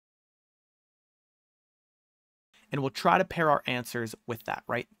and we'll try to pair our answers with that,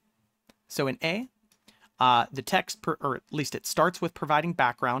 right? So in A, the text, or at least it starts with providing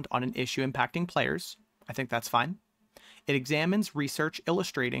background on an issue impacting players. I think that's fine. It examines research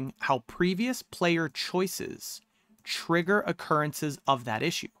illustrating how previous player choices trigger occurrences of that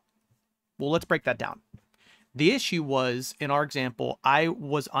issue. Well, let's break that down. The issue was, in our example, I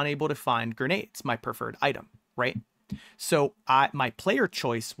was unable to find grenades, my preferred item, right? So my player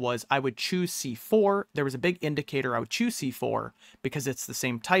choice was I would choose C4. There was a big indicator I would choose C4 because it's the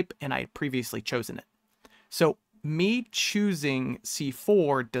same type and I had previously chosen it. So me choosing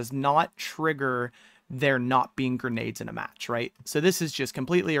C4 does not trigger there not being grenades in a match, right? So this is just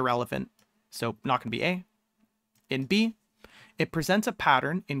completely irrelevant. So not going to be A. In B, it presents a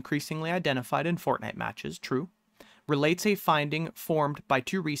pattern increasingly identified in Fortnite matches, true. Relates a finding formed by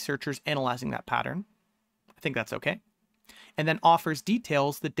two researchers analyzing that pattern. I think that's okay. And then offers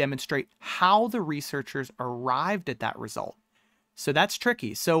details that demonstrate how the researchers arrived at that result. So that's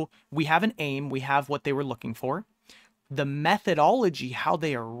tricky. So we have an aim, we have what they were looking for. The methodology, how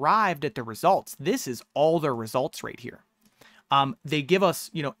they arrived at the results, this is all their results right here. They give us,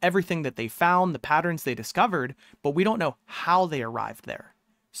 everything that they found, the patterns they discovered, but we don't know how they arrived there.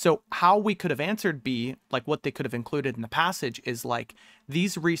 So how we could have answered B, like what they could have included in the passage, is like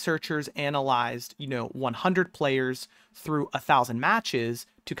these researchers analyzed, 100 players through 1,000 matches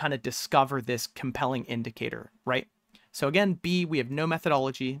to kind of discover this compelling indicator, right? So again, B, we have no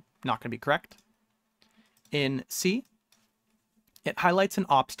methodology, not going to be correct. In C, it highlights an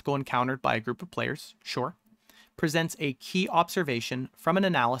obstacle encountered by a group of players, sure. Presents a key observation from an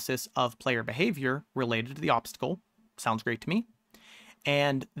analysis of player behavior related to the obstacle, sounds great to me.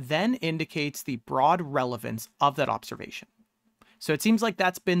 And then indicates the broad relevance of that observation. So it seems like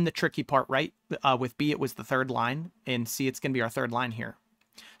that's been the tricky part, right? With B, it was the third line. In C, it's going to be our third line here.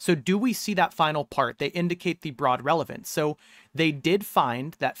 So do we see that final part? They indicate the broad relevance. So they did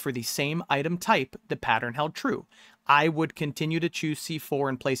find that for the same item type, the pattern held true. I would continue to choose C4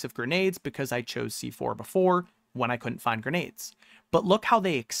 in place of grenades because I chose C4 before when I couldn't find grenades. But look how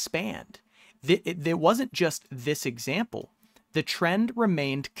they expand. It wasn't just this example. The trend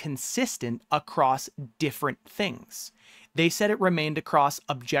remained consistent across different things. They said it remained across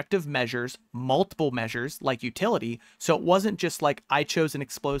objective measures, multiple measures like utility. So it wasn't just like I chose an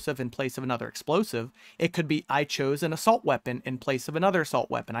explosive in place of another explosive. It could be I chose an assault weapon in place of another assault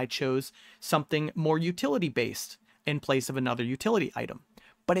weapon. I chose something more utility based in place of another utility item.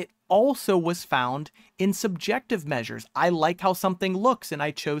 But it also was found in subjective measures. I like how something looks and I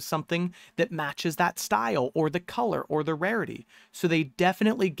chose something that matches that style or the color or the rarity. So they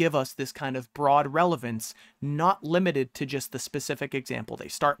definitely give us this kind of broad relevance, not limited to just the specific example they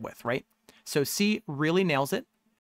start with, right? So C really nails it.